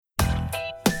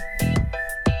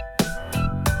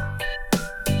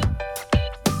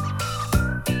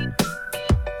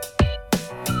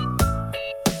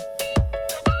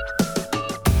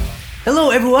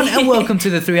everyone, and welcome to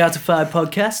the 3 out of 5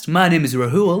 podcast. My name is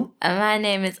Rahul. And my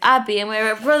name is Abby, and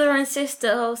we're a brother and sister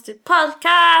hosted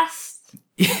podcast.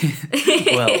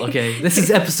 Well, okay, this is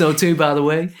episode 2, by the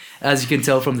way, as you can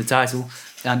tell from the title.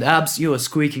 And Abs, you are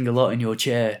squeaking a lot in your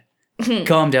chair.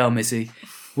 Calm down, Missy.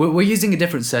 We're using a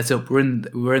different setup.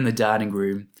 We're in the dining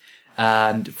room,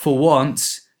 and for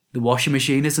once, the washing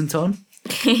machine isn't on.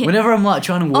 Whenever I'm like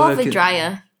trying to work, or the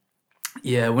dryer.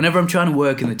 Yeah, whenever I'm trying to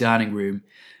work in the dining room,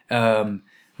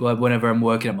 whenever I'm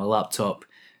working at my laptop,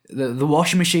 the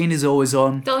washing machine is always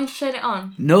on. Don't you turn it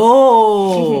on?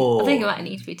 No! I think it might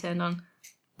need to be turned on.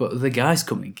 But the guy's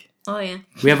coming. Oh, yeah.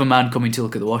 We have a man coming to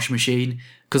look at the washing machine,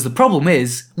 because the problem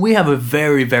is, we have a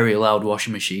very, very loud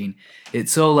washing machine.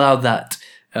 It's so loud that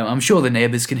I'm sure the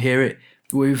neighbours can hear it.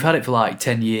 We've had it for like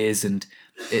 10 years, and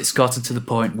it's gotten to the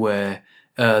point where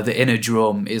the inner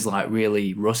drum is like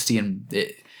really rusty, and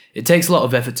it takes a lot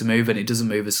of effort to move, and it doesn't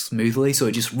move as smoothly, so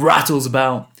it just rattles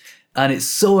about. And it's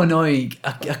so annoying.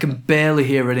 I can barely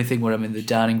hear anything when I'm in the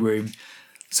dining room.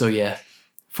 So yeah,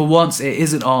 for once it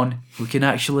isn't on. We can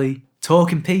actually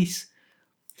talk in peace.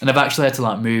 And I've actually had to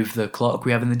like move the clock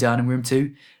we have in the dining room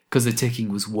too, because the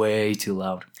ticking was way too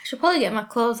loud. I should probably get my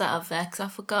clothes out of there, because I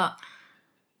forgot.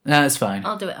 Nah, it's fine.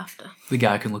 I'll do it after. The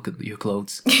guy can look at your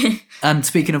clothes. And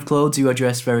speaking of clothes, you are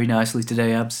dressed very nicely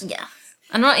today, Abs. Yeah.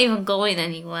 I'm not even going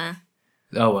anywhere.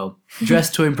 Oh well, dress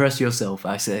to impress yourself,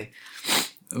 I say.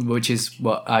 Which is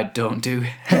what I don't do,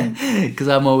 because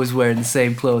I'm always wearing the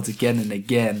same clothes again and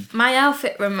again. My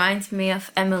outfit reminds me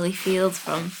of Emily Fields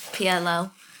from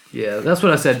PLL. Yeah, that's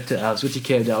what I said to Abs when she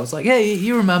came down. I was like, hey,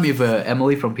 you remind me of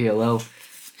Emily from PLL.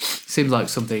 Seems like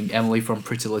something Emily from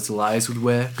Pretty Little Liars would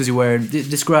wear, because you're wearing...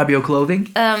 Describe your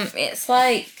clothing. It's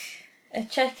like a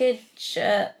checkered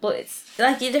shirt, but it's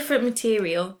like a different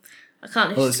material. I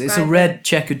can't describe it. It's a red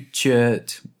checkered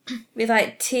shirt. With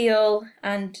like teal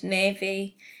and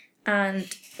navy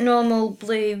and normal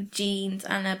blue jeans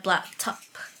and a black top.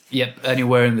 Yep, and you're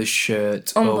wearing the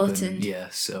shirt unbuttoned. Open. Yeah,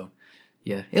 so...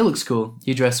 Yeah, it looks cool.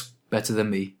 You dress better than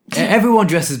me. Everyone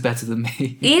dresses better than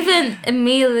me. Even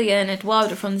Amelia and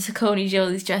Eduardo from the Saccone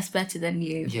Jollies dress better than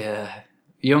you. Yeah,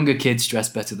 younger kids dress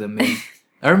better than me.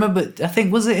 I remember, I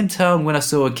think, was it in town when I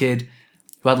saw a kid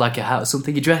who had like a hat or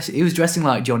something? He was dressing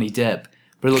like Johnny Depp,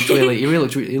 but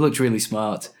he looked really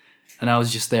smart. And I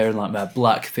was just there in like my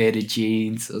black faded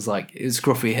jeans. I was like, it was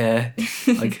scruffy hair.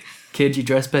 Like, kid, you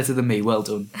dress better than me. Well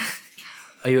done.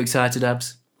 Are you excited,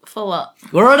 Abs? For what?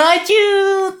 We're on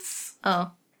iTunes!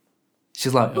 Oh.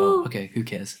 She's like, oh, okay, who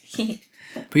cares?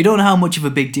 But you don't know how much of a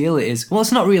big deal it is. Well,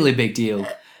 it's not really a big deal,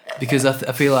 because I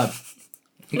feel like...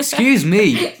 Excuse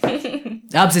me!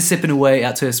 Abs is sipping away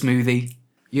at her smoothie.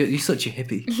 You're such a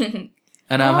hippie.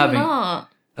 And I'm having... Not.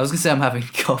 I was going to say I'm having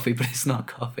coffee, but it's not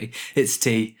coffee. It's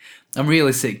tea. I'm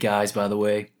really sick, guys, by the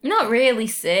way. Not really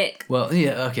sick. Well,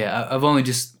 yeah, okay, I've only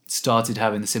just started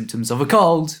having the symptoms of a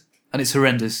cold, and it's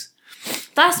horrendous.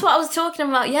 That's what I was talking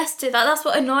about yesterday. That's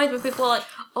what annoyed me. People are like,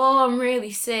 oh, I'm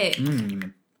really sick.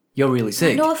 You're really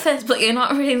sick. No offence, but you're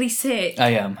not really sick. I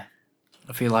am.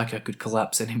 I feel like I could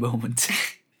collapse any moment.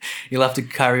 You'll have to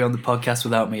carry on the podcast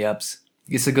without me, Abs.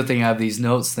 It's a good thing I have these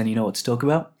notes, then you know what to talk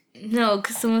about. No,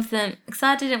 because some of them... Because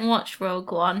I didn't watch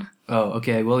Rogue One. Oh,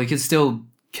 okay. Well, you can still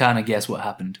kind of guess what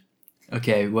happened.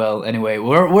 Okay, well, anyway,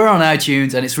 we're on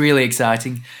iTunes, and it's really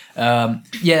exciting.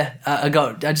 Yeah, I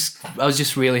was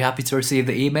just really happy to receive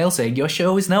the email saying your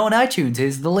show is now on iTunes.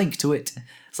 Here's the link to it.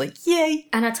 It's like, yay!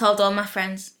 And I told all my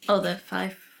friends. Oh, the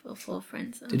 5 or 4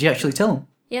 friends. Did you actually tell them?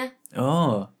 Yeah.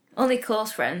 Oh. Only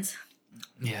close friends.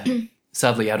 Yeah.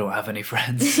 Sadly, I don't have any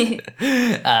friends.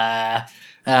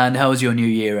 And how was your New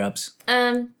Year, Abs?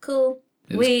 Cool.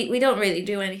 We don't really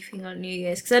do anything on New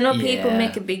Year's, because I know people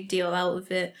make a big deal out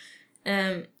of it.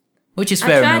 Which is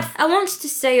fair enough. I wanted to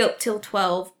stay up till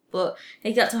 12, but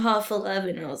it got to 11:30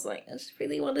 and I was like, I just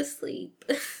really want to sleep.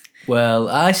 Well,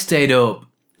 I stayed up,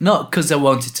 not because I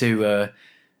wanted to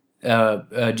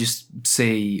just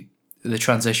see the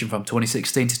transition from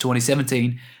 2016 to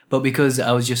 2017, but because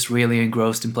I was just really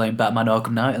engrossed in playing Batman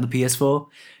Arkham Knight on the PS4.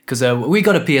 Because we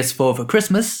got a PS4 for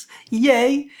Christmas.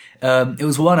 Yay! It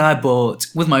was one I bought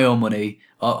with my own money.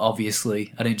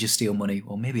 Obviously, I didn't just steal money.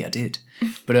 Well, maybe I did.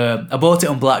 But I bought it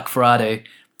on Black Friday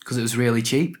because it was really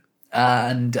cheap.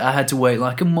 And I had to wait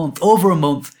like over a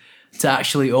month, to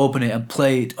actually open it and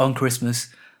play it on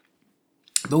Christmas.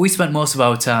 But we spent most of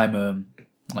our time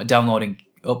like downloading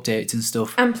updates and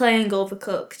stuff. And playing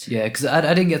Overcooked. Yeah, because I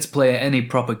didn't get to play any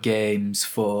proper games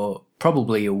for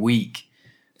probably a week.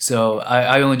 So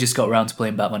I only just got around to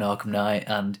playing Batman Arkham Knight,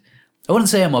 and I wouldn't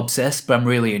say I'm obsessed, but I'm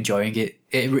really enjoying it.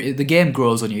 The game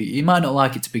grows on you. You might not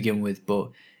like it to begin with,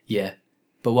 but yeah,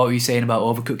 But what were you saying about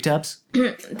Overcooked, Abs?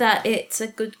 That it's a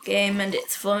good game and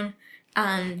it's fun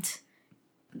and,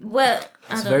 well, It's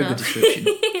I a don't very know. good description.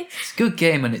 It's a good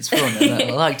game and it's fun.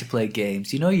 And I like to play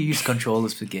games. You know, you use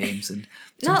controllers for games, and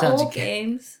Not sometimes all you get,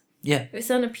 games. yeah. If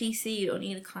it's on a PC, you don't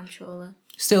need a controller,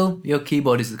 Still, your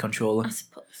keyboard is the controller I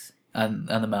suppose. and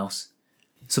the mouse.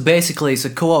 So basically, it's a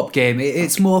co-op game.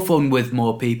 It's more fun with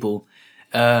more people.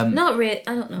 Not really,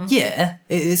 I don't know. Yeah,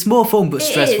 it's more fun but It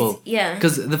stressful. is, yeah.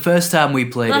 Because the first time we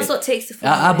played That's it, what takes the fun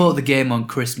I away. bought the game on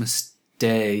Christmas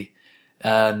Day,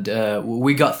 and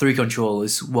we got 3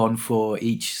 controllers, one for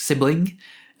each sibling,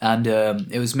 and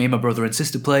it was me, my brother, and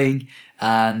sister playing.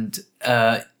 And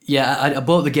I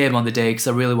bought the game on the day because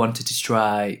I really wanted to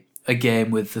try a game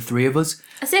with the 3 of us.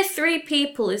 I say 3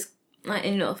 people is like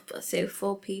enough, but I say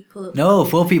 4 people. No,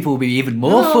 4 people would be even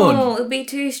more fun, No, it'd be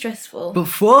too stressful. but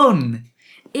fun.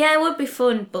 Yeah, it would be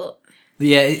fun, but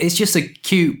Yeah, it's just a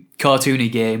cute cartoony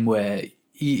game where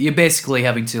you're basically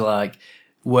having to like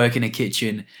work in a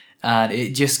kitchen, and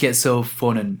it just gets so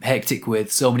fun and hectic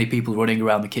with so many people running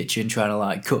around the kitchen trying to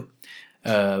like cut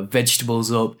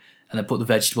vegetables up, and then put the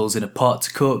vegetables in a pot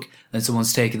to cook. Then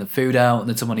someone's taking the food out, and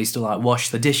then someone needs to like wash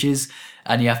the dishes,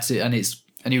 and you have to,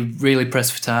 and you really press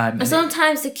for time. And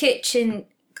sometimes the kitchen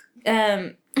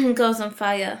goes on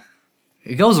fire.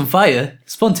 it goes on fire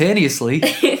spontaneously,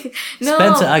 No,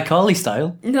 Spencer iCarly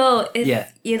style. no, if Yeah.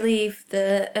 you leave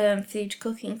the food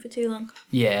cooking for too long.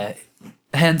 Yeah,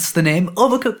 hence the name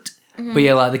Overcooked. Mm-hmm. But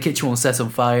yeah, like the kitchen will set on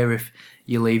fire if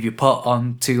you leave your pot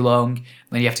on too long.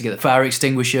 Then you have to get the fire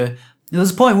extinguisher. There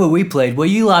was a point where we played where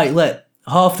you like let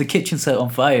half the kitchen set on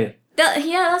fire.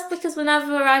 That's because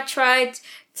whenever I tried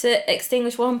to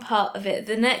extinguish one part of it,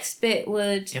 the next bit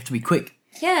would... You have to be quick,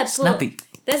 Yeah, but snappy.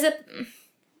 there's a...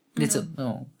 It's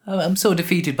I'm so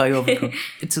defeated by Overcooked.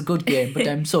 It's a good game, but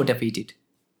I'm so defeated.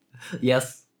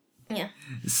 Yes. Yeah.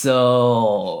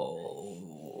 So,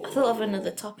 I thought of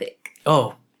another topic.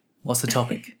 oh, what's the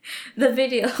topic? The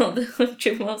video of the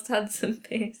 100 most handsome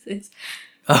faces.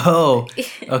 Oh,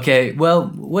 okay.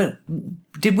 Well, when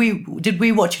did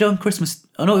we watch it on Christmas?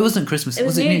 Oh no, it wasn't Christmas. It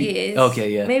was New New Year's.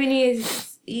 Okay, yeah. Maybe New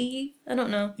Year's Eve? I don't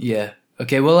know. Yeah.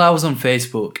 Okay. Well, I was on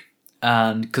Facebook,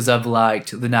 and because I've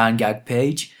liked the 9gag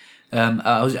page,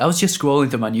 I was just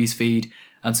scrolling through my news feed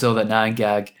and saw that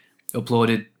 9gag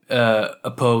uploaded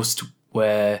a post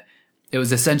where it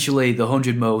was essentially the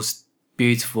 100 most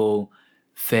beautiful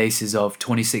faces of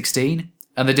 2016,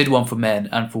 and they did one for men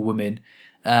and for women.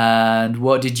 And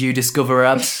what did you discover,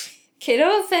 Abs? Okay,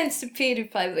 no offense to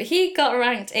PewDiePie, but he got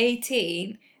ranked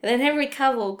 18, and then Henry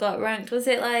Cavill got ranked, was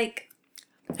it like...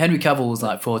 Henry Cavill was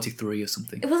like 43 or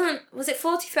something. It wasn't... Was it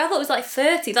 43? I thought it was like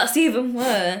 30. That's even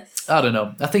worse. I don't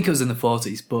know. I think it was in the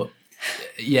 40s, but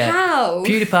yeah. How?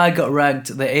 PewDiePie got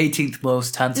ranked the 18th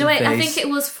most handsome No, wait, face. I think it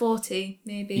was 40,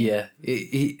 maybe. Yeah.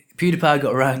 PewDiePie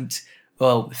got ranked,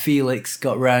 well, Felix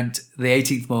got ranked the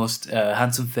 18th most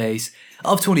handsome face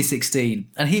of 2016.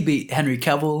 And he beat Henry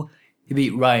Cavill. He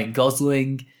beat Ryan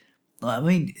Gosling. I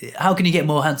mean, how can you get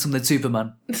more handsome than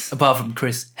Superman? Apart from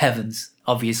Chris Evans,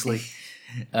 obviously.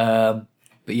 But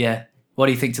yeah, what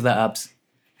do you think to that, Abs?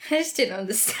 I just didn't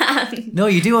understand. No,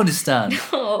 you do understand.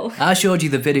 Oh. I showed you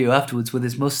the video afterwards with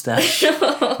his mustache,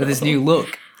 with his new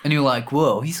look, and you're like,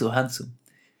 whoa, he's so handsome.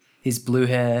 His blue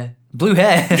hair,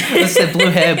 I said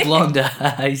blue hair, blonde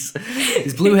eyes.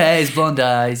 His blue hair, his blonde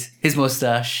eyes, his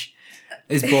mustache,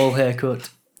 his bald haircut.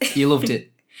 You loved it.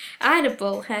 I had a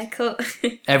bowl haircut.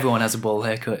 Everyone has a bald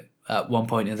haircut at one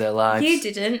point in their lives. You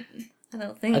didn't. I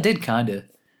don't think. I did, kind of.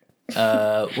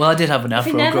 Well, I did have an If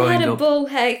you afro never growing had a up. bowl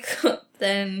haircut,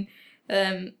 then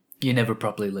You never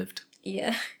properly lived.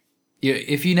 yeah.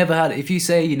 If you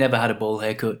say you never had a bald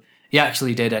haircut, you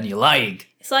actually did, and you're lying.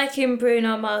 It's like in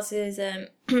Bruno Mars's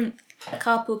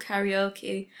Carpool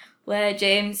Karaoke, where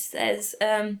James says,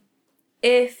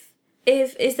 if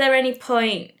is there any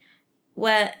point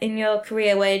where in your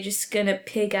career where you're just gonna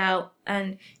pig out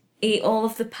and eat all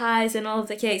of the pies and all of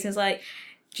the cakes? And it's like,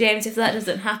 James, if that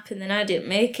doesn't happen, then I didn't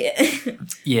make it.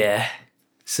 Yeah.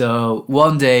 So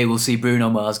one day we'll see Bruno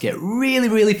Mars get really,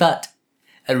 really fat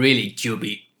and really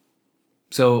chubby.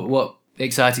 So what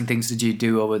exciting things did you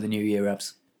do over the New Year,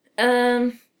 Abs?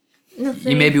 Nothing.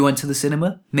 You maybe went to the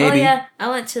cinema? Maybe? Oh yeah, I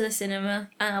went to the cinema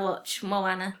and I watched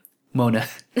Moana. Mona.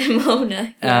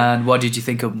 Mona. Yeah. And what did you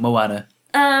think of Moana?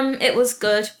 It was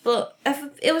good, but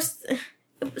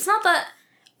it's not that,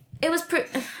 it was,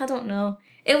 I don't know.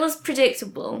 It was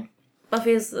predictable. I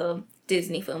feel as though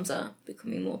Disney films are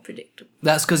becoming more predictable.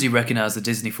 That's because you recognise the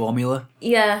Disney formula.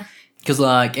 Yeah. Because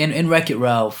like in Wreck-It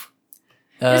Ralph...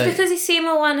 It's because you see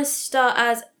Moana start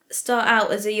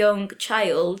out as a young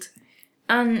child,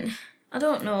 and I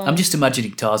don't know. I'm just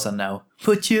imagining Tarzan now.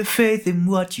 Put your faith in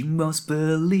what you most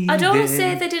believe I don't want to in.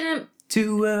 say they didn't.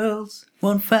 2 worlds,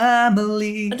 1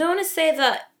 family. I don't want to say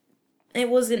that it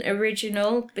wasn't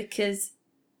original because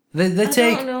They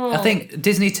take. don't know. I think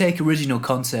Disney take original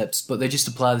concepts, but they just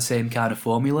apply the same kind of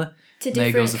formula. to There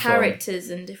different goes the film. characters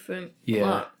and different Yeah.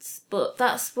 plots. But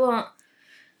that's what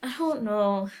I don't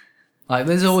know. Like,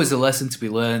 there's always a lesson to be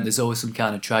learned. There's always some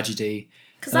kind of tragedy.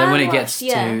 Because And then when it gets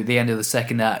to the end of the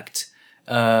second act,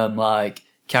 like,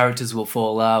 characters will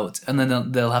fall out, and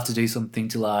then they'll have to do something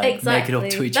to, like, make it up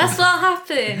to each That's other. what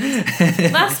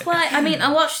happened. That's why. I mean,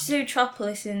 I watched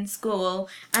Zootropolis in school,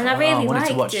 and I really wanted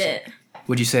to watch liked it.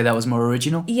 Would you say that was more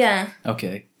original? Yeah,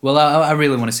 Okay. Well, I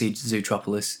really want to see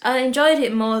Zootropolis. I enjoyed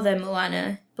it more than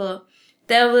Moana, but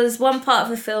there was one part of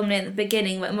the film near the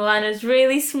beginning where Moana's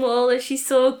really small and she's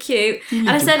so cute, and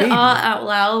I little said baby. "art" out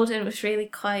loud, and it was really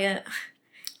quiet.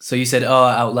 So you said, "Oh,"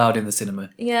 out loud in the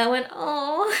cinema, Yeah, I went,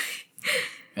 "Oh."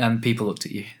 and people looked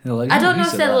at you. They're like, I "Oh, don't who know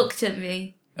if said they that?" looked at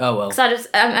me. Oh, well. Because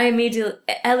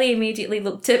Ellie immediately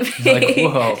looked at me. Like,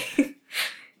 whoa.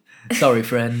 Sorry,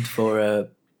 friend, for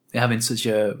having such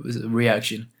a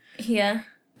reaction. Yeah.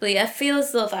 But yeah, I feel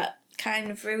as though that kind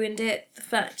of ruined it. The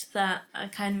fact that I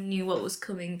kind of knew what was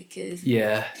coming because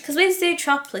Yeah. with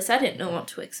Zootropolis, I didn't know what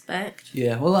to expect.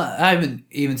 Yeah, well, I haven't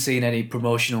even seen any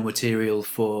promotional material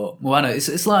for Moana.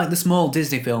 It's like the small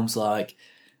Disney films like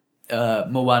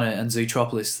Moana and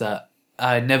Zootropolis that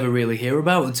I never really hear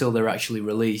about until they're actually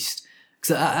released.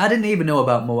 Because I didn't even know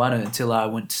about Moana until I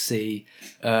went to see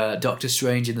Doctor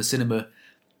Strange in the cinema.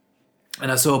 And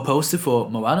I saw a poster for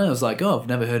Moana. I was like, oh, I've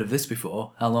never heard of this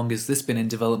before. How long has this been in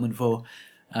development for?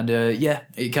 And yeah,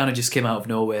 it kind of just came out of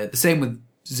nowhere. The same with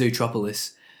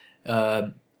Zootropolis.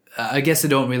 I guess they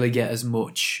don't really get as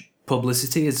much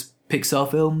publicity as Pixar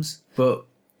films. But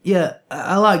yeah,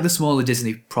 I like the smaller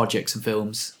Disney projects and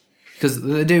films. Because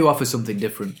they do offer something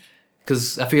different.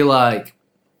 Because I feel like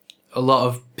a lot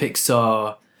of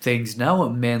Pixar things now are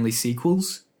mainly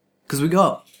sequels. Because we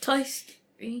got... Toy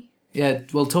Story. Yeah,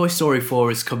 well, Toy Story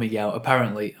 4 is coming out,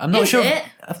 apparently. I'm not Is sure... it?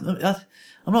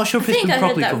 I'm not sure if it's been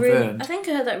properly confirmed. I think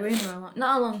I heard that rumour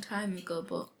not a long time ago,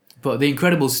 but... But The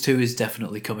Incredibles 2 is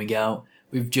definitely coming out.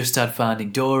 We've just had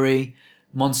Finding Dory.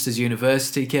 Monsters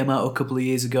University came out a couple of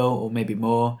years ago, or maybe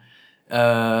more.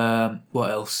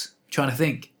 What else? Trying to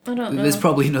think. I don't know. There's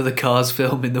probably another Cars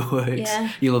film in the works.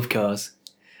 Yeah. You love Cars.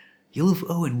 You love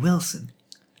Owen Wilson.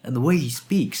 And the way he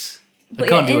speaks. But I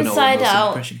can't yeah, do an Owen Inside Wilson Out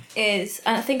impression. is...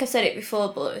 And I think I've said it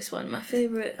before, but it's one of my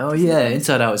favourite. Oh yeah,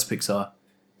 Inside Out is Pixar.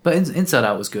 But Inside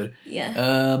Out was good.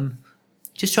 Yeah.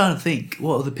 Just trying to think,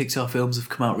 what other Pixar films have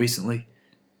come out recently?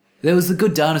 There was The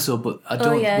Good Dinosaur, but I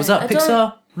don't... yeah. Was that I don't-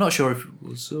 Pixar? I'm not sure if it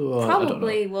was... Oh, I don't know.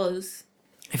 Probably was.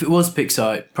 If it was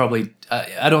Pixar, it probably...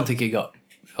 I don't think it got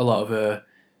a lot of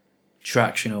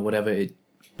traction or whatever.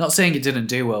 Not saying it didn't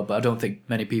do well, but I don't think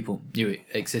many people knew it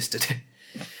existed.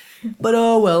 But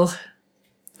oh well.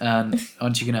 And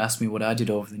aren't you going to ask me what I did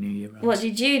over the New Year? Rose? What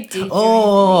did you do?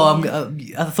 Oh,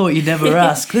 I thought you'd never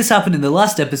ask. This happened in the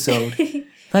last episode.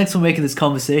 Thanks for making this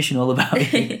conversation all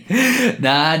about you.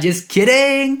 Nah, just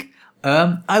kidding.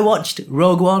 I watched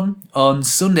Rogue One on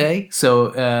Sunday,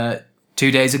 so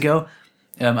 2 days ago.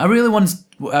 I really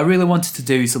wanted to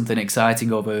do something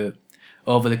exciting over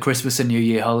the Christmas and New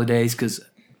Year holidays because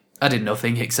I did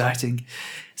nothing exciting,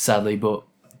 sadly. But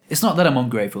it's not that I'm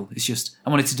ungrateful. It's just I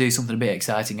wanted to do something a bit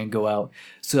exciting and go out.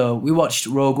 So we watched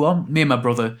Rogue One, me and my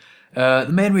brother. The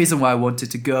main reason why I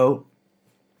wanted to go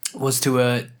was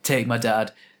to take my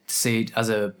dad to see it as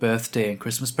a birthday and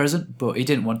Christmas present, but he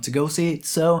didn't want to go see it.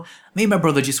 So me and my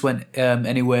brother just went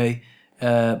anyway.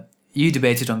 You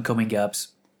debated on coming, Gabs.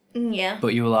 Yeah.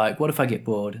 But you were like, what if I get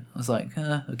bored? I was like,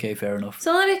 okay, fair enough. It's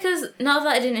only because, not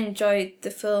that I didn't enjoy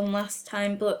the film last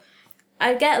time, but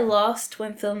I get lost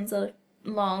when films are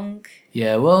long.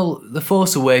 Yeah, well, The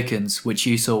Force Awakens, which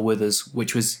you saw with us,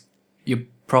 which was your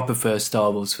proper first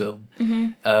Star Wars film,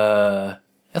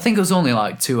 I think it was only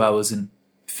like 2 hours and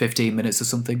 15 minutes or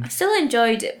something. I still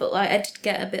enjoyed it, but like I did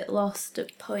get a bit lost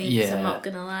at points, Yeah. I'm not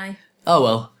gonna lie. Oh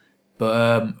well.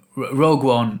 But Rogue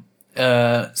One,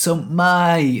 so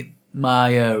my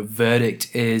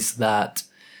verdict is that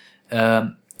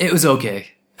it was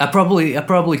okay. I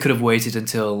probably could have waited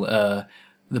until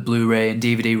the Blu-ray and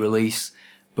DVD release,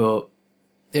 but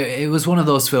it was one of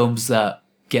those films that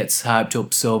gets hyped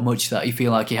up so much that you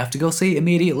feel like you have to go see it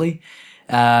immediately,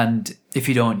 and if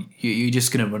you don't, you're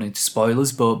just gonna run into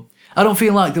spoilers. But I don't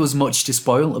feel like there was much to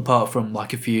spoil apart from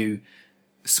like a few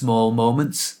small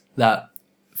moments that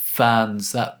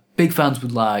big fans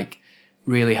would like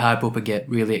really hype up and get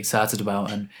really excited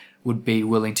about and would be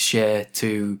willing to share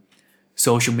to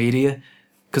social media.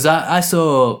 because I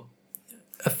saw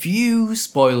a few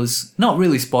spoilers, not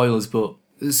really spoilers, but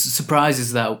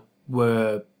surprises that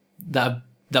were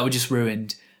just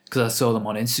ruined because I saw them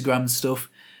on Instagram and stuff.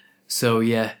 So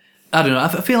yeah, I don't know. I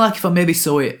feel like if I maybe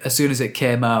saw it as soon as it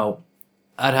came out,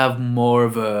 I'd have more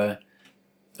of a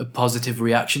positive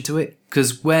reaction to it.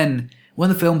 Because when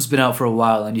the film's been out for a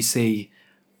while and you see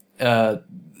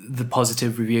the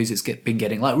positive reviews it's been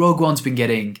getting, like Rogue One's been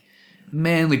getting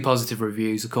mainly positive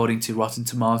reviews according to Rotten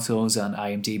Tomatoes and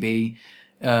IMDb.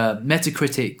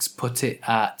 Metacritic's put it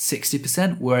at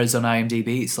 60%, whereas on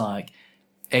IMDb it's like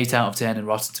 8 out of 10, and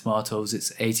Rotten Tomatoes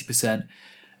it's 80%.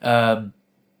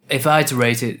 If I had to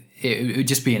rate it, it would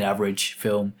just be an average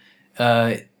film.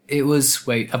 It was...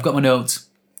 Wait, I've got my notes.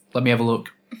 Let me have a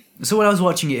look. So when I was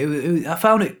watching it, I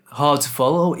found it hard to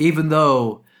follow, even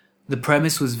though the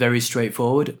premise was very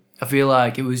straightforward. I feel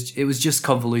like it was just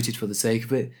convoluted for the sake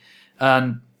of it.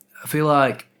 And I feel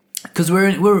like... Because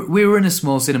we were in a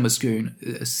small cinema screen.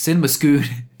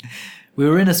 We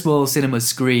were in a small cinema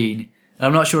screen. And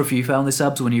I'm not sure if you found this,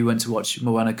 Abs, when you went to watch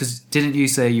Moana, because didn't you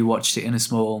say you watched it in a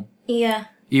small... Yeah.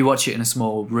 You watched it in a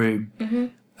small room. Mm-hmm.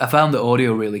 I found the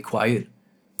audio really quiet,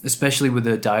 especially with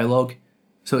the dialogue.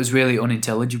 So it was really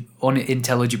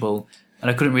unintelligible,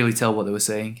 and I couldn't really tell what they were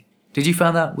saying. Did you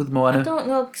find that with Moana? I don't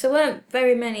know, because there weren't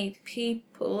very many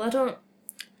people. I don't...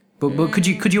 But could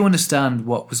you understand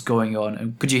what was going on,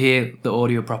 and could you hear the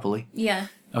audio properly? Yeah.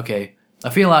 Okay. I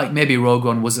feel like maybe Rogue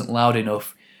One wasn't loud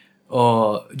enough,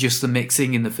 or just the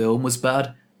mixing in the film was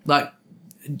bad. Like,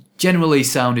 generally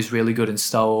sound is really good in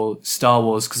Star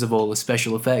Wars because of all the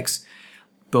special effects,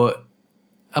 but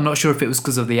I'm not sure if it was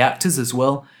because of the actors as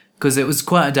well, because it was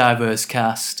quite a diverse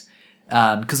cast,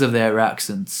 and because of their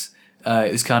accents,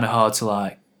 it was kind of hard to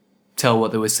like tell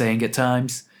what they were saying at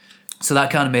times. So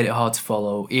that kind of made it hard to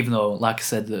follow, even though, like I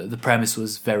said, the premise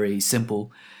was very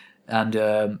simple. And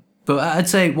but I'd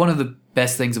say one of the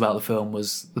best things about the film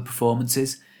was the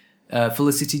performances.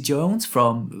 Felicity Jones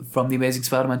from The Amazing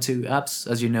Spider-Man 2 Abs,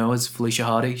 as you know, as Felicia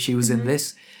Hardy, she was in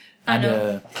this.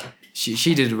 And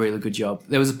she did a really good job.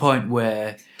 There was a point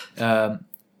where,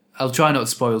 I'll try not to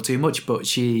spoil too much, but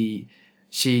she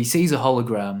sees a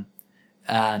hologram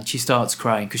and she starts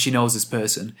crying because she knows this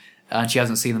person and she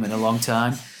hasn't seen them in a long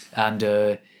time. And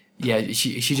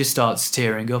she just starts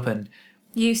tearing up, and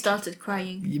you started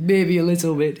crying. Maybe a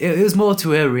little bit. It was more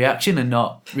to her reaction and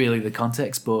not really the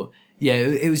context, but yeah,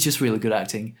 it was just really good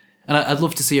acting. And I'd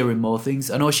love to see her in more things.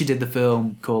 I know she did the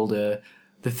film called The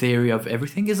Theory of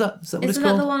Everything. Is that what it's called? Isn't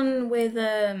that the one with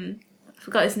I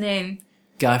forgot his name?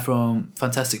 Guy from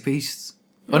Fantastic Beasts.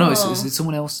 Oh no, it's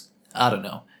someone else. I don't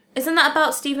know. Isn't that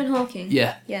about Stephen Hawking?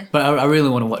 Yeah. Yeah. But I really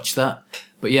want to watch that.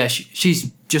 But yeah,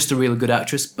 she's just a really good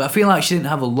actress. But I feel like she didn't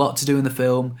have a lot to do in the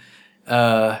film.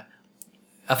 I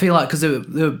feel like because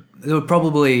there were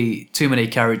probably too many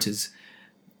characters.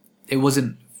 It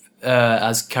wasn't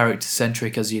as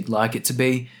character-centric as you'd like it to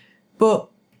be. But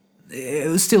it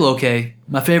was still okay.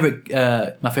 My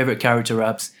favourite character,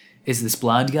 Abs, is this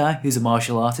blind guy who's a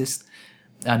martial artist.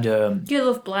 And you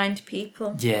love blind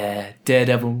people. Yeah,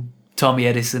 Daredevil, Tommy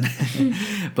Edison.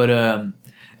 But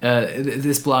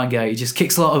this blind guy, he just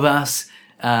kicks a lot of ass,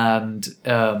 and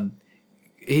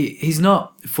he's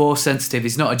not force sensitive.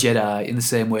 He's not a Jedi in the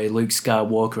same way Luke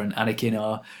Skywalker and Anakin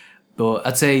are. But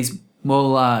I'd say he's more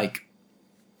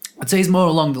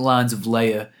along the lines of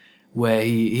Leia, where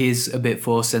he is a bit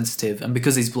force sensitive, and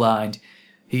because he's blind,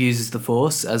 he uses the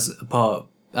Force as part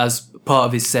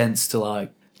of his sense to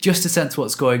like just to sense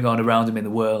what's going on around him in the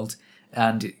world.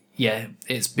 And yeah,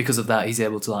 it's because of that he's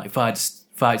able to like fight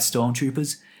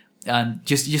stormtroopers, and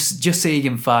just seeing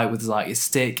him fight with like his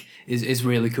stick is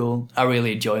really cool. I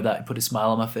really enjoyed that. It put a smile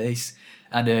on my face,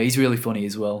 and he's really funny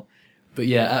as well. But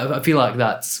yeah, I feel like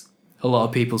that's a lot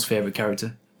of people's favourite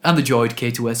character. And the droid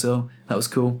K2SO, that was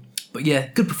cool. But yeah,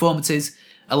 good performances.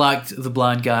 I liked the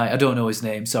blind guy. I don't know his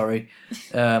name, sorry.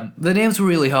 The names were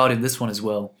really hard in this one as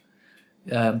well.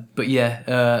 But yeah,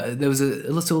 there was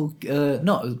a little,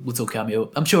 not a little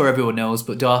cameo. I'm sure everyone knows,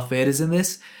 but Darth Vader's in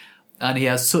this. And he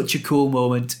has such a cool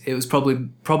moment. It was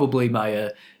probably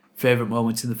my favourite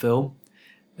moment in the film.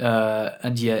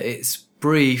 And yeah, it's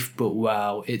brief, but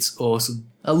wow, it's awesome.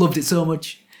 I loved it so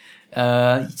much.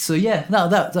 So yeah,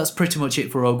 that's pretty much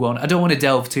it for Rogue One. I don't want to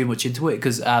delve too much into it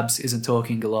because Abs isn't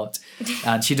talking a lot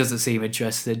and she doesn't seem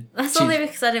interested. That's only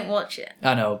because I didn't watch it.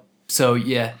 I know. So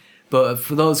yeah, but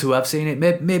for those who have seen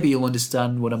it, maybe you'll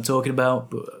understand what I'm talking about.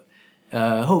 But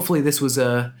hopefully this was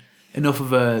enough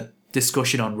of a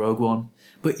discussion on Rogue One.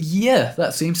 But yeah,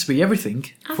 that seems to be everything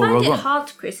for Rogue One. I find it hard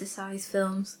to criticise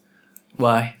films.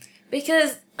 Why?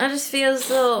 Because I just feel as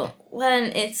though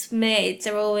when it's made,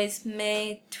 they're always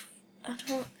made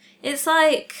It's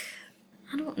like,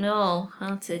 I don't know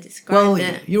how to describe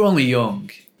it. You're only young.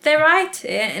 They write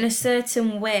it in a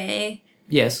certain way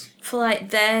Yes. for like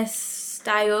their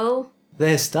style.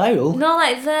 Their style? No,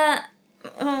 like their,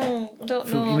 I don't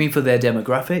know. You mean for their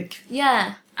demographic?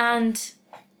 Yeah, and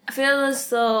I feel as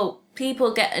though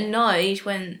people get annoyed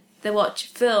when they watch a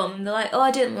film and they're like, oh,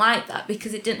 I didn't like that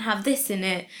because it didn't have this in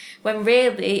it, when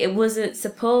really it wasn't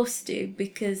supposed to,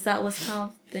 because that was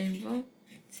how they wrote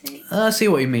it. I see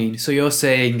what you mean. So you're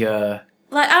saying...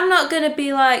 Like, I'm not going to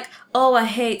be like, oh, I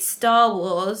hate Star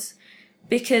Wars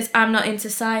because I'm not into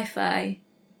sci-fi.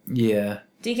 Yeah.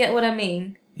 Do you get what I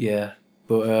mean? Yeah.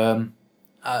 But,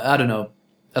 I don't know.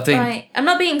 I think... Right. I'm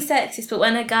not being sexist, but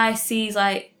when a guy sees,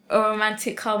 like, a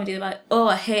romantic comedy, they're like, oh,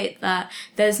 I hate that.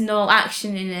 There's no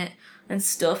action in it and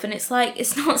stuff. And it's like,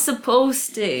 it's not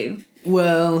supposed to.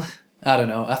 Well, I don't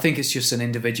know. I think it's just an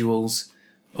individual's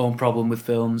own problem with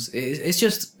films. It's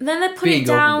just... Then they put being it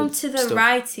down open with to the stuff.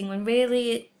 writing when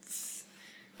really it's...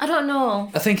 I don't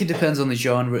know. I think it depends on the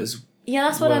genre as Yeah,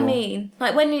 that's what I well. mean.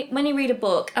 Like, when you read a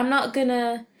book, I'm not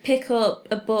gonna pick up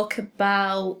a book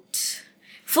about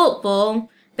football,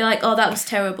 be like, oh, that was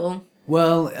terrible.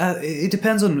 Well, it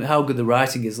depends on how good the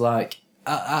writing is. Like,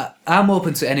 I'm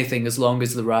open to anything as long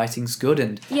as the writing's good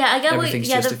and Yeah, I get everything's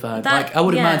what... Yeah, justified. that, Like, I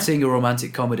wouldn't yeah. mind seeing a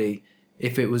romantic comedy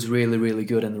if it was really, really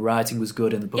good and the writing was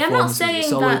good and the Yeah, I'm not performances were saying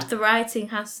solid. that the writing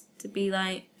has to be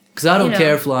like... Because I don't you know.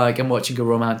 care if, like, I'm watching a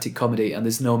romantic comedy and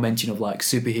there's no mention of, like,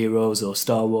 superheroes or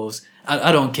Star Wars.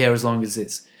 I don't care as long as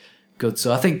it's good.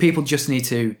 So I think people just need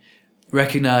to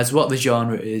recognise what the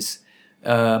genre is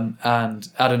and,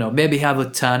 I don't know, maybe have a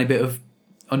tiny bit of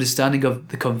understanding of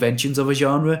the conventions of a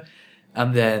genre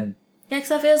and then, Yeah,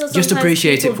 because I feel as though Just sometimes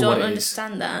appreciate it people for what don't it is.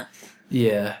 understand that.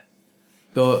 yeah.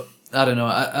 But, I don't know,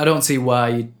 I don't see why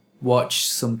you'd watch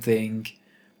something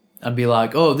and be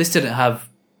like, oh, this didn't have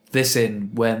this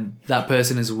in, when that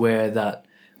person is aware that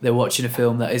they're watching a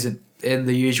film that isn't in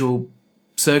the usual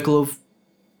circle of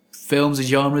films and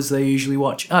genres they usually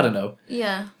watch. I don't know.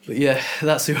 Yeah. But yeah,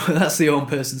 that's the own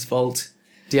person's fault.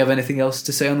 Do you have anything else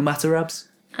to say on the matter, Rabs?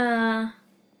 No.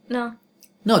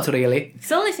 Not really.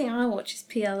 The only thing I watch is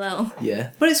PLL.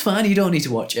 Yeah. But it's fine, you don't need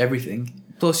to watch everything.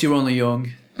 Plus you're only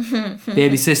young.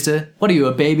 Baby sister. What are you,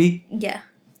 a baby? Yeah.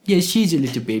 Yeah, she's a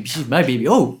little baby. She's my baby.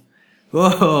 Oh!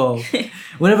 Whoa!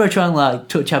 Whenever I try and, like,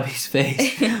 touch Abby's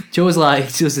face, she always, like,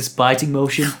 does this biting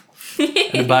motion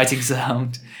and a biting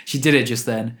sound. She did it just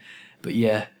then. But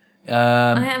yeah. I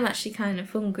am actually kind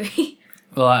of hungry.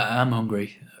 Well, I'm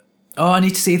hungry. Oh, I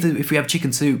need to see if we have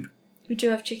chicken soup. We do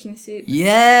have chicken soup.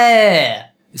 Yeah!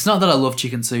 It's not that I love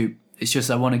chicken soup. It's just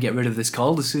I want to get rid of this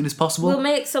cold as soon as possible. We'll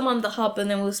make some on the hob and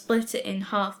then we'll split it in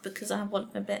half because I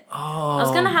want a bit. Oh. I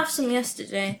was going to have some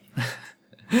yesterday.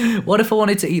 What if I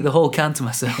wanted to eat the whole can to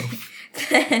myself?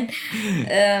 Then,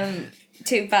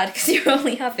 too bad because you're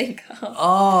only having half.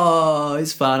 Oh,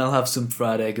 it's fine. I'll have some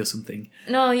fried egg or something.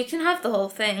 No, you can have the whole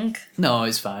thing. No,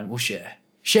 it's fine. We'll share.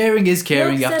 Sharing is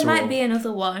caring Look, after there all. might be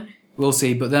another one. We'll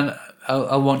see, but then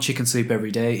I'll want chicken soup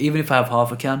every day. Even if I have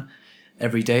half a can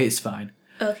every day, it's fine.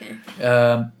 Okay.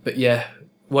 But yeah,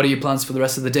 what are your plans for the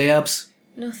rest of the day, Abs?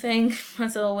 Nothing,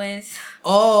 as always.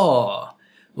 Oh,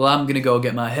 well, I'm gonna go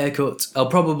get my haircut. I'll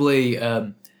probably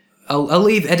I'll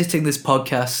leave editing this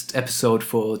podcast episode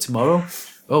for tomorrow.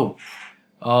 Oh,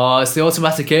 it's the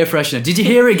automatic air freshener. Did you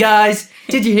hear it, guys?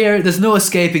 Did you hear it? There's no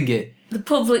escaping it. The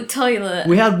public toilet.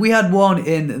 We had one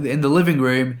in the living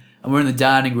room, and we're in the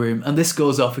dining room, and this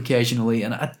goes off occasionally,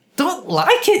 and I don't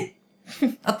like it.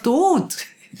 I don't.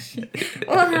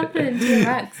 What happened to your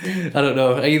accent? I don't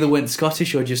know. I either went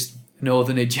Scottish or just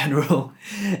Northern in general.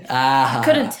 I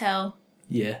couldn't tell.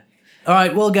 Yeah. All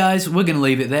right, well, guys, we're going to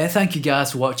leave it there. Thank you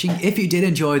guys for watching. If you did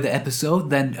enjoy the episode,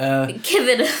 then... Give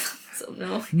it a thumbs up,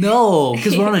 no. No,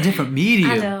 because we're on a different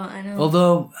medium. I know.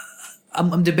 Although,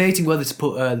 I'm debating whether to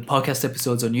put the podcast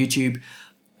episodes on YouTube,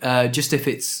 just if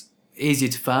it's easier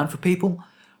to find for people.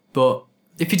 But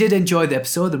if you did enjoy the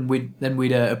episode, then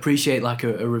we'd appreciate like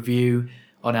a review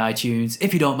on iTunes.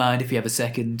 If you don't mind, if you have a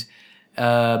second.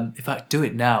 In fact, do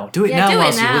it now. Do it now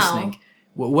whilst you're listening.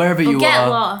 Wherever you get are.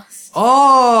 lost.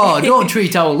 Oh, don't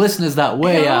treat our listeners that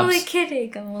way, I'm only Abs.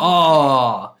 kidding.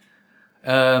 I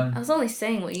was only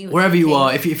saying what you were Wherever you thinking.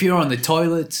 are, if you're on the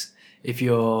toilet, if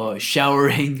you're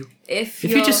showering, If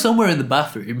you're just somewhere in the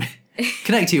bathroom,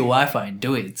 connect to your Wi-Fi and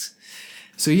do it.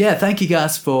 So yeah, thank you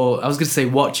guys for, I was going to say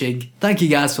watching, thank you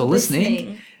guys for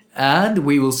listening. And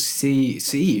we will see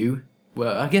you,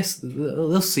 well, I guess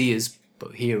they'll see us,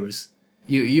 but hear us.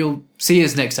 You'll see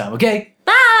us next time, okay?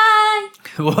 Bye!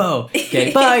 Whoa,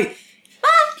 okay, bye!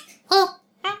 Bye!